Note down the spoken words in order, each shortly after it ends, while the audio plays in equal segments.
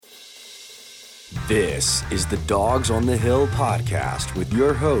This is the Dogs on the Hill podcast with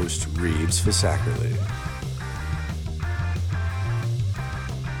your host, Reeves Fisackerly.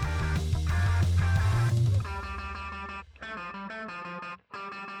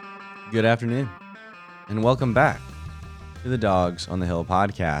 Good afternoon, and welcome back to the Dogs on the Hill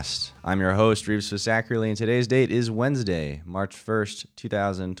podcast. I'm your host, Reeves Fisackerly, and today's date is Wednesday, March 1st,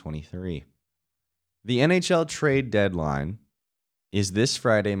 2023. The NHL trade deadline is this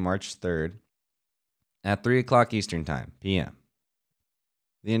Friday, March 3rd, at 3 o'clock Eastern Time, p.m.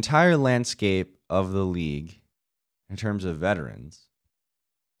 The entire landscape of the league, in terms of veterans,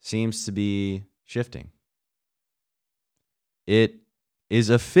 seems to be shifting. It is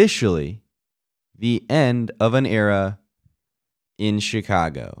officially the end of an era in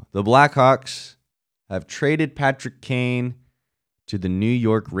Chicago. The Blackhawks have traded Patrick Kane to the New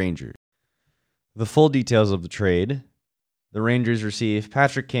York Rangers. The full details of the trade: the Rangers receive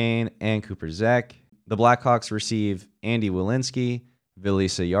Patrick Kane and Cooper Zek. The Blackhawks receive Andy Welinski,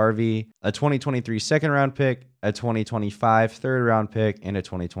 Vilisa Järvi, a 2023 second-round pick, a 2025 third-round pick, and a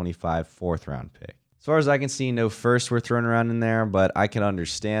 2025 fourth-round pick. As far as I can see, no firsts were thrown around in there, but I can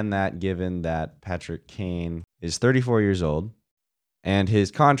understand that given that Patrick Kane is 34 years old, and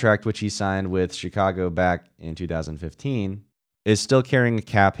his contract, which he signed with Chicago back in 2015, is still carrying a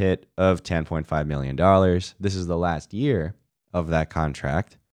cap hit of $10.5 million. This is the last year of that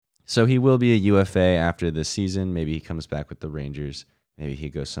contract. So he will be a UFA after this season. Maybe he comes back with the Rangers. Maybe he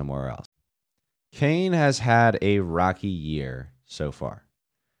goes somewhere else. Kane has had a rocky year so far.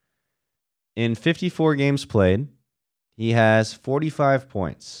 In 54 games played, he has 45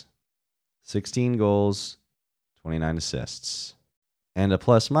 points, 16 goals, 29 assists, and a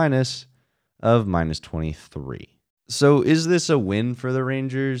plus-minus of minus 23. So is this a win for the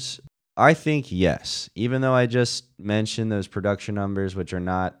Rangers? I think yes. Even though I just mentioned those production numbers, which are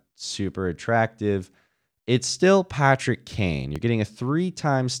not super attractive, it's still Patrick Kane. You're getting a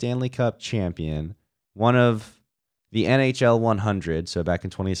 3-time Stanley Cup champion, one of the NHL 100, so back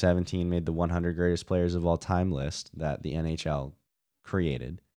in 2017 made the 100 greatest players of all time list that the NHL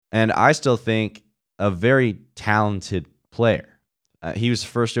created. And I still think a very talented player. He was the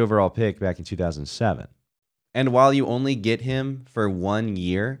first overall pick back in 2007. And while you only get him for 1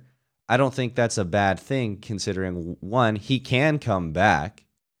 year, I don't think that's a bad thing considering, one, he can come back.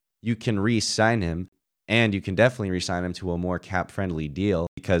 You can re-sign him, and you can definitely re-sign him to a more cap-friendly deal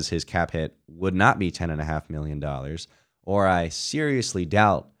because his cap hit would not be $10.5 million, or I seriously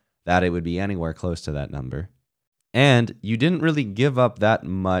doubt that it would be anywhere close to that number. And you didn't really give up that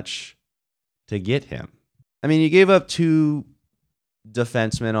much to get him. I mean, you gave up 2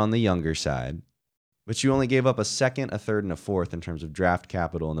 defensemen on the younger side, but you only gave up a second, a third, and a fourth in terms of draft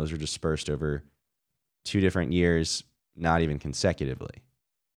capital, and those are dispersed over 2 different years, not even consecutively.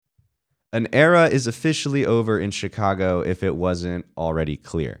 An era is officially over in Chicago if it wasn't already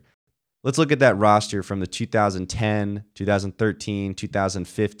clear. Let's look at that roster from the 2010, 2013,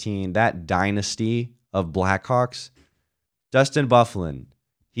 2015, that dynasty of Blackhawks. Dustin Byfuglien,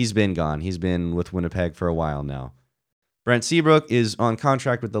 he's been gone. He's been with Winnipeg for a while now. Brent Seabrook is on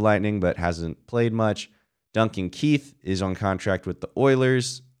contract with the Lightning but hasn't played much. Duncan Keith is on contract with the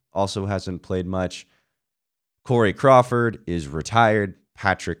Oilers, also hasn't played much. Corey Crawford is retired.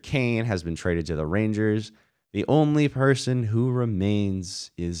 Patrick Kane has been traded to the Rangers. The only person who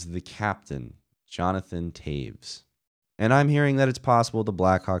remains is the captain, Jonathan Toews. And I'm hearing that it's possible the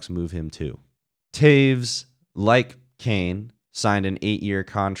Blackhawks move him too. Toews, like Kane, signed an 8-year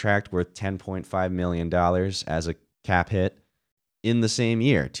contract worth $10.5 million as a cap hit in the same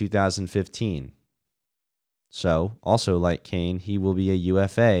year, 2015. So, also like Kane, he will be a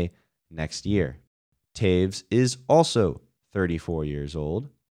UFA next year. Toews is also 34 years old.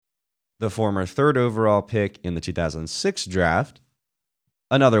 The former 3rd overall pick in the 2006 draft.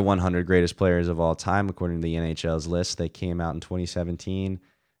 Another 100 greatest players of all time, according to the NHL's list. They came out in 2017.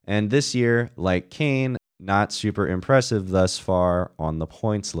 And this year, like Kane, not super impressive thus far on the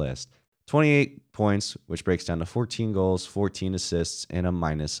points list. 28 points, which breaks down to 14 goals, 14 assists, and a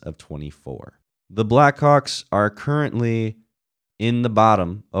minus of 24. The Blackhawks are currently in the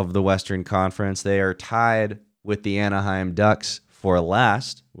bottom of the Western Conference. They are tied with the Anaheim Ducks for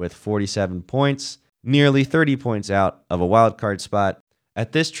last with 47 points, nearly 30 points out of a wild card spot.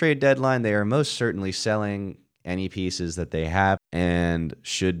 At this trade deadline, they are most certainly selling any pieces that they have and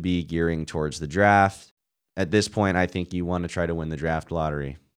should be gearing towards the draft. At this point, I think you want to try to win the draft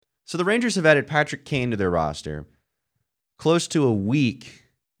lottery. So the Rangers have added Patrick Kane to their roster close to a week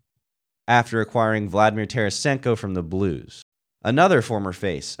after acquiring Vladimir Tarasenko from the Blues, another former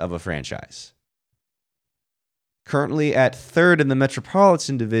face of a franchise. Currently at 3rd in the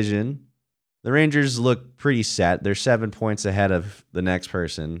Metropolitan Division, The Rangers look pretty set. They're 7 points ahead of the next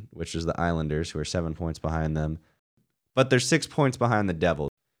person, which is the Islanders, who are 7 points behind them. But they're 6 points behind the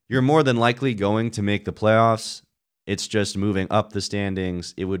Devils. You're more than likely going to make the playoffs. It's just moving up the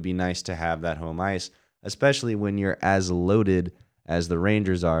standings. It would be nice to have that home ice, especially when you're as loaded as the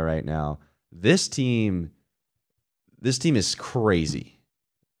Rangers are right now. This team is crazy.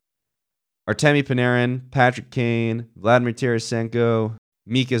 Artemi Panarin, Patrick Kane, Vladimir Tarasenko,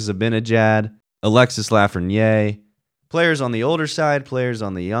 Mika Zibanejad, Alexis Lafreniere, players on the older side, players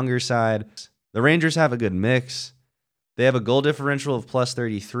on the younger side. The Rangers have a good mix. They have a goal differential of plus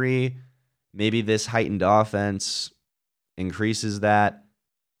 33. Maybe this heightened offense increases that.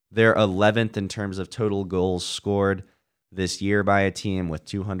 They're 11th in terms of total goals scored this year by a team with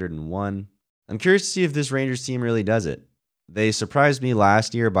 201. I'm curious to see if this Rangers team really does it. They surprised me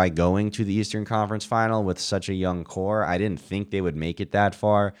last year by going to the Eastern Conference Final with such a young core. I didn't think they would make it that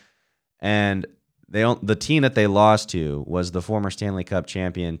far. And the team that they lost to was the former Stanley Cup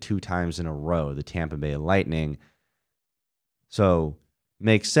champion 2 times in a row, the Tampa Bay Lightning. So,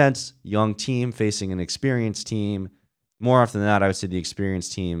 makes sense. Young team facing an experienced team. More often than not, I would say the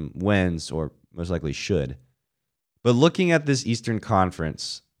experienced team wins, or most likely should. But looking at this Eastern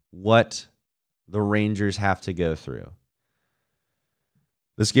Conference, what the Rangers have to go through.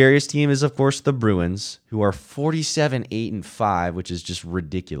 The scariest team is, of course, the Bruins, who are 47-8-5, which is just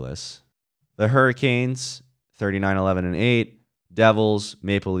ridiculous. The Hurricanes, 39-11-8. Devils,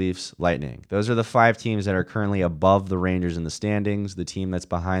 Maple Leafs, Lightning. Those are the 5 teams that are currently above the Rangers in the standings. The team that's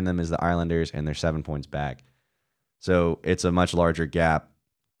behind them is the Islanders, and they're 7 points back. So it's a much larger gap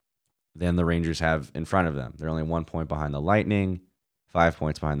than the Rangers have in front of them. They're only 1 point behind the Lightning, 5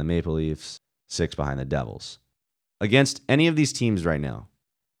 points behind the Maple Leafs, 6 behind the Devils. Against any of these teams right now,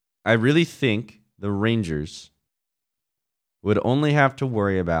 I really think the Rangers would only have to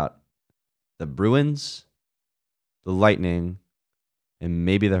worry about the Bruins, the Lightning, and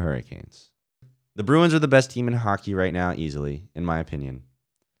maybe the Hurricanes. The Bruins are the best team in hockey right now, easily, in my opinion.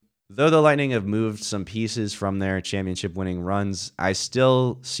 Though the Lightning have moved some pieces from their championship-winning runs, I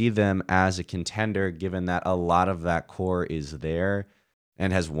still see them as a contender, given that a lot of that core is there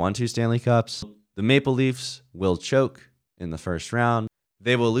and has won 2 Stanley Cups. The Maple Leafs will choke in the first round.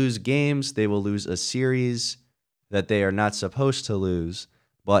 They will lose games. They will lose a series that they are not supposed to lose.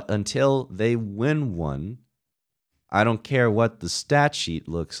 But until they win one, I don't care what the stat sheet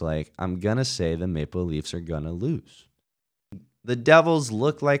looks like. I'm going to say the Maple Leafs are going to lose. The Devils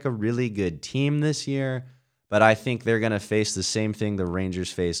look like a really good team this year, but I think they're going to face the same thing the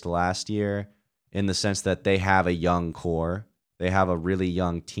Rangers faced last year in the sense that they have a young core. They have a really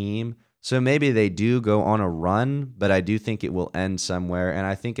young team. So maybe they do go on a run, but I do think it will end somewhere, and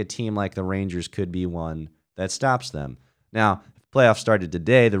I think a team like the Rangers could be one that stops them. Now, if playoffs started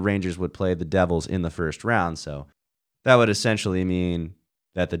today, the Rangers would play the Devils in the first round, so that would essentially mean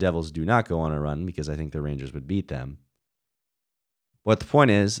that the Devils do not go on a run because I think the Rangers would beat them. But the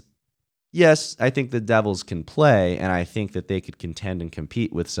point is, yes, I think the Devils can play, and I think that they could contend and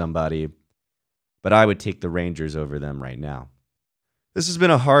compete with somebody, but I would take the Rangers over them right now. This has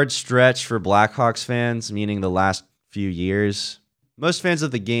been a hard stretch for Blackhawks fans, meaning the last few years. Most fans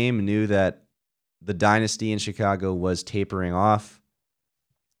of the game knew that the dynasty in Chicago was tapering off.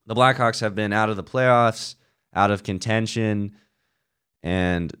 The Blackhawks have been out of the playoffs, out of contention,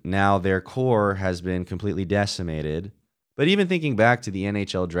 and now their core has been completely decimated. But even thinking back to the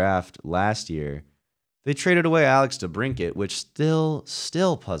NHL draft last year, they traded away Alex DeBrincat, which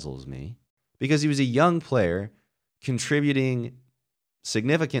still puzzles me, because he was a young player contributing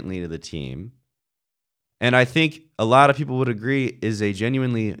significantly to the team, and I think a lot of people would agree is a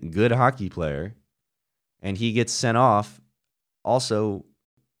genuinely good hockey player, and he gets sent off also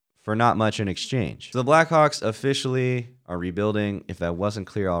for not much in exchange. So the Blackhawks officially are rebuilding, if that wasn't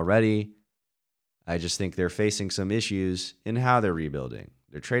clear already. I just think they're facing some issues in how they're rebuilding.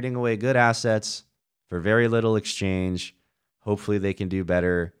 They're trading away good assets for very little exchange. Hopefully they can do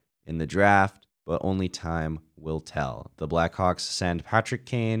better in the draft, but only time will tell. The Blackhawks send Patrick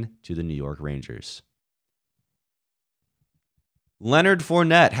Kane to the New York Rangers. Leonard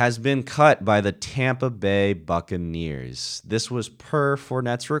Fournette has been cut by the Tampa Bay Buccaneers. This was per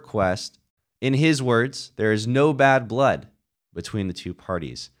Fournette's request. In his words, there is no bad blood between the two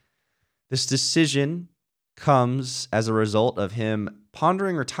parties. This decision comes as a result of him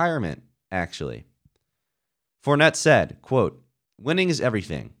pondering retirement, actually. Fournette said, quote, "Winning is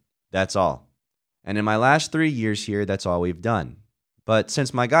everything. That's all. And in my last 3 years here, that's all we've done. But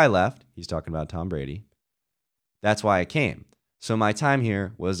since my guy left," he's talking about Tom Brady, "that's why I came. So my time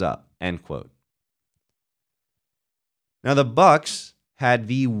here was up," end quote. Now the Bucs had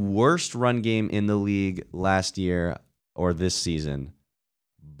the worst run game in the league last year or this season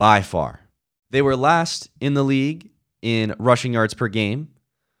by far. They were last in the league in rushing yards per game,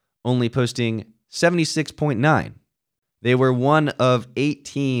 only posting 76.9. They were one of 8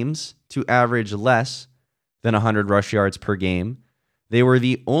 teams to average less than 100 rush yards per game. They were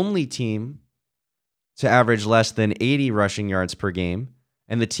the only team to average less than 80 rushing yards per game.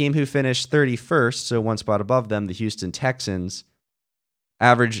 And the team who finished 31st, so one spot above them, the Houston Texans,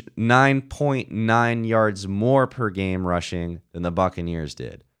 averaged 9.9 yards more per game rushing than the Buccaneers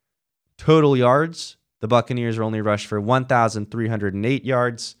did. Total yards, the Buccaneers were only rushed for 1,308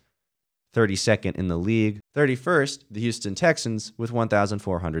 yards, 32nd in the league. 31st, the Houston Texans with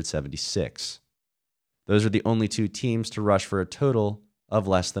 1,476. Those are the only 2 teams to rush for a total of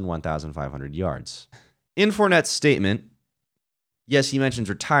less than 1,500 yards. In Fournette's statement, yes, he mentions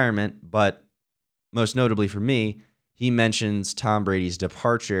retirement, but most notably for me, he mentions Tom Brady's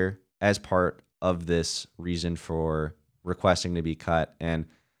departure as part of this reason for requesting to be cut. And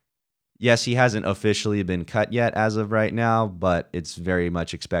yes, he hasn't officially been cut yet as of right now, but it's very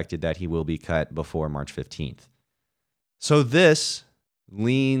much expected that he will be cut before March 15th. So this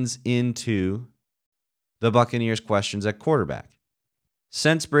leans into the Buccaneers' questions at quarterback.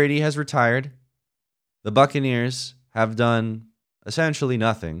 Since Brady has retired, the Buccaneers have done essentially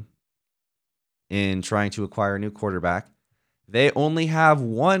nothing in trying to acquire a new quarterback. They only have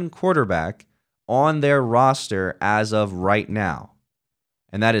one quarterback on their roster as of right now,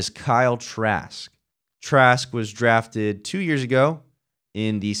 and that is Kyle Trask. Trask was drafted 2 years ago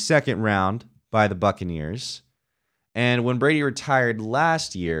in the 2nd round by the Buccaneers, and when Brady retired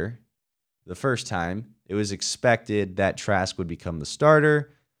last year, the first time, it was expected that Trask would become the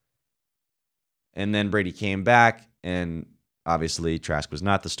starter, and then Brady came back, and obviously Trask was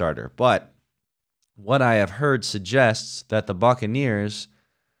not the starter. But what I have heard suggests that the Buccaneers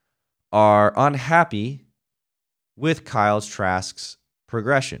are unhappy with Kyle Trask's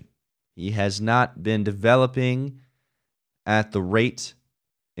progression. He has not been developing at the rate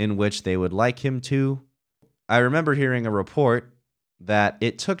in which they would like him to. I remember hearing a report that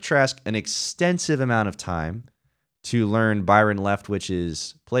it took Trask an extensive amount of time to learn Byron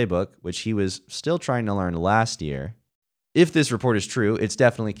Leftwich's playbook, which he was still trying to learn last year. If this report is true, it's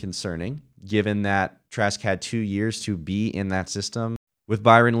definitely concerning, given that Trask had 2 years to be in that system with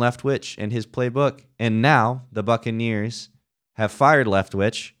Byron Leftwich and his playbook, and now the Buccaneers have fired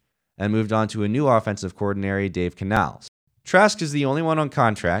Leftwich and moved on to a new offensive coordinator, Dave Canales. Trask is the only one on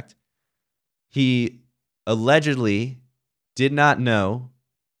contract. He allegedly did not know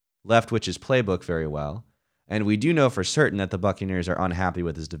Leftwich's playbook very well, and we do know for certain that the Buccaneers are unhappy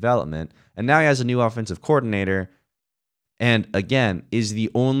with his development, and now he has a new offensive coordinator, and again, is the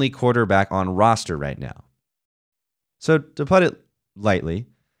only quarterback on roster right now. So to put it lightly,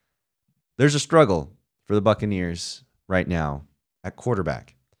 there's a struggle for the Buccaneers right now at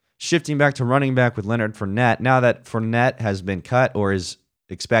quarterback. Shifting back to running back with Leonard Fournette, now that Fournette has been cut or is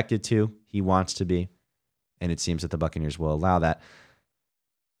expected to, he wants to be, and it seems that the Buccaneers will allow that.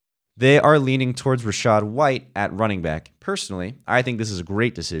 They are leaning towards Rachaad White at running back. Personally, I think this is a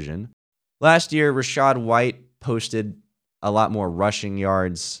great decision. Last year, Rachaad White posted a lot more rushing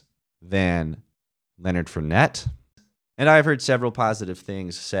yards than Leonard Fournette. And I've heard several positive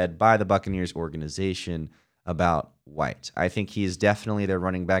things said by the Buccaneers organization about White. I think he is definitely their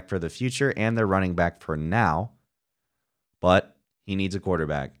running back for the future and their running back for now. But he needs a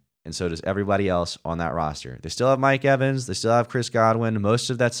quarterback, and so does everybody else on that roster. They still have Mike Evans. They still have Chris Godwin. Most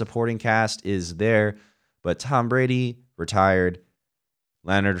of that supporting cast is there. But Tom Brady, retired.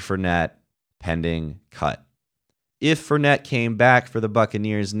 Leonard Fournette, pending cut. If Fournette came back for the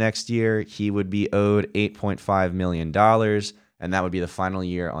Buccaneers next year, he would be owed $8.5 million, and that would be the final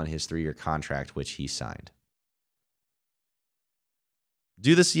year on his 3-year contract, which he signed.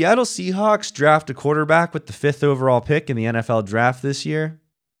 Do the Seattle Seahawks draft a quarterback with the 5th overall pick in the NFL draft this year?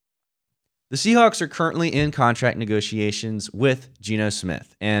 The Seahawks are currently in contract negotiations with Geno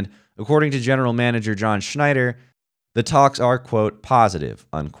Smith, and according to general manager John Schneider, the talks are, quote, positive,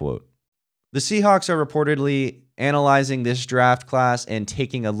 unquote. The Seahawks are reportedly analyzing this draft class and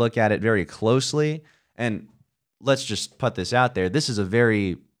taking a look at it very closely. And let's just put this out there. This is a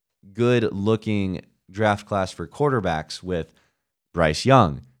very good-looking draft class for quarterbacks with Bryce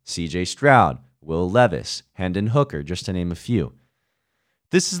Young, C.J. Stroud, Will Levis, Hendon Hooker, just to name a few.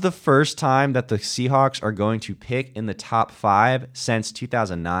 This is the first time that the Seahawks are going to pick in the top 5 since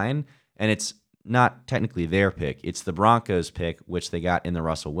 2009, and it's not technically their pick. It's the Broncos' pick, which they got in the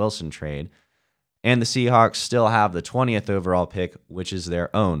Russell Wilson trade. And the Seahawks still have the 20th overall pick, which is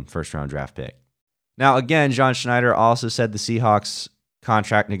their own first-round draft pick. Now, again, John Schneider also said the Seahawks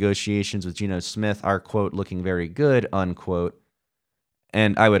contract negotiations with Geno Smith are, quote, looking very good, unquote.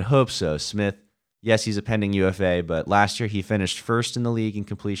 And I would hope so. Smith, yes, he's a pending UFA, but last year he finished first in the league in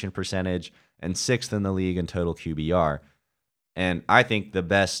completion percentage and sixth in the league in total QBR. And I think the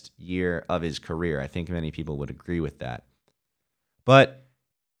best year of his career. I think many people would agree with that. But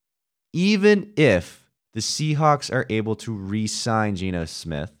even if the Seahawks are able to re-sign Geno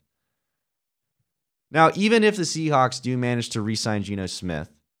Smith, now, even if the Seahawks do manage to re-sign Geno Smith,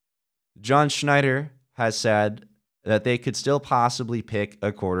 John Schneider has said that they could still possibly pick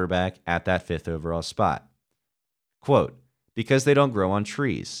a quarterback at that 5th overall spot. Quote, because they don't grow on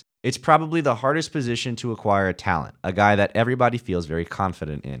trees. It's probably the hardest position to acquire a talent, a guy that everybody feels very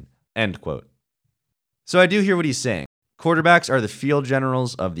confident in. End quote. So I do hear what he's saying. Quarterbacks are the field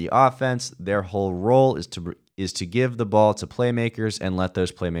generals of the offense. Their whole role is to give the ball to playmakers and let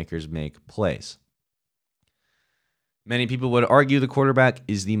those playmakers make plays. Many people would argue the quarterback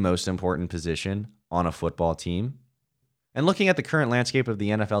is the most important position on a football team. And looking at the current landscape of the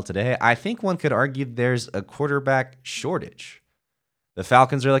NFL today, I think one could argue there's a quarterback shortage. The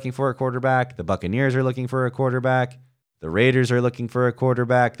Falcons are looking for a quarterback. The Buccaneers are looking for a quarterback. The Raiders are looking for a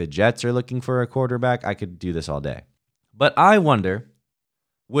quarterback. The Jets are looking for a quarterback. I could do this all day. But I wonder,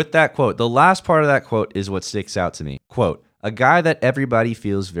 with that quote, the last part of that quote is what sticks out to me. Quote, a guy that everybody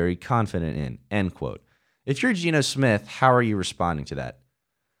feels very confident in, end quote. If you're Geno Smith, how are you responding to that?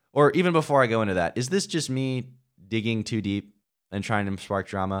 Or even before I go into that, is this just me digging too deep and trying to spark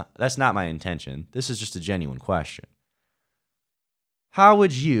drama? That's not my intention. This is just a genuine question. How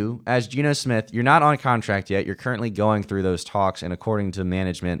would you, as Geno Smith, you're not on contract yet, you're currently going through those talks, and according to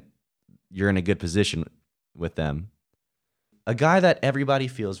management, you're in a good position with them. A guy that everybody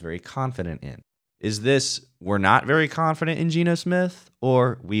feels very confident in. Is this, we're not very confident in Geno Smith,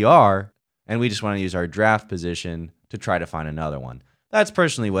 or we are, and we just want to use our draft position to try to find another one? That's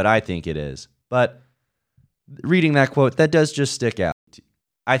personally what I think it is. But reading that quote, that does just stick out.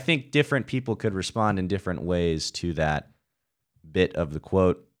 I think different people could respond in different ways to that bit of the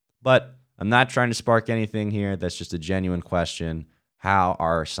quote. But I'm not trying to spark anything here. That's just a genuine question. How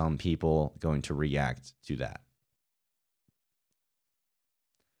are some people going to react to that?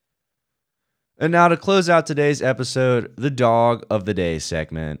 And now to close out today's episode, the Dog of the Day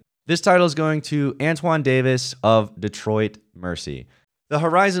segment. This title is going to Antoine Davis of Detroit Mercy. The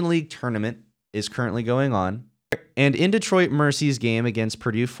Horizon League tournament is currently going on. And in Detroit Mercy's game against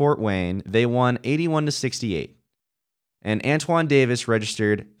Purdue Fort Wayne, they won 81-68. And Antoine Davis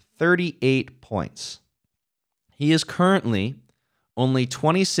registered 38 points. He is currently only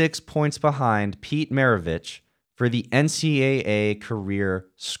 26 points behind Pete Maravich for the NCAA career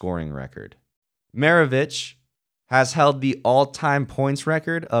scoring record. Maravich has held the all-time points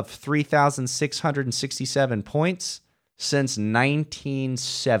record of 3,667 points since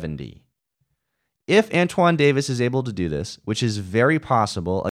 1970. If Antoine Davis is able to do this, which is very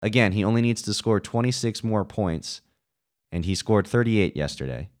possible, again, he only needs to score 26 more points, and he scored 38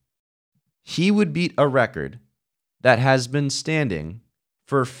 yesterday, he would beat a record that has been standing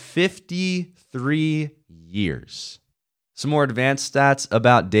for 53 years. Some more advanced stats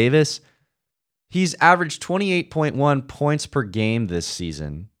about Davis. He's averaged 28.1 points per game this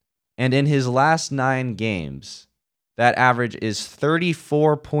season, and in his last 9 games, that average is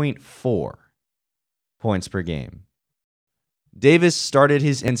 34.4 points per game. Davis started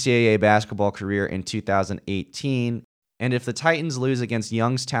his NCAA basketball career in 2018, and if the Titans lose against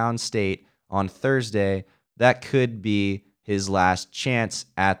Youngstown State on Thursday, that could be his last chance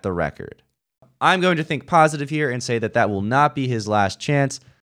at the record. I'm going to think positive here and say that will not be his last chance,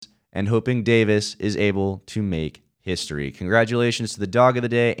 and hoping Davis is able to make history. Congratulations to the Dog of the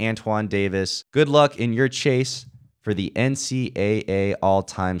Day, Antoine Davis. Good luck in your chase for the NCAA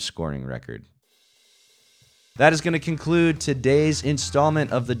all-time scoring record. That is going to conclude today's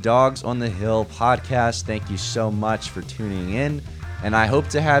installment of the Dogs on the Hill podcast. Thank you so much for tuning in, and I hope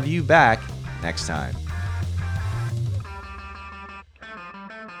to have you back next time.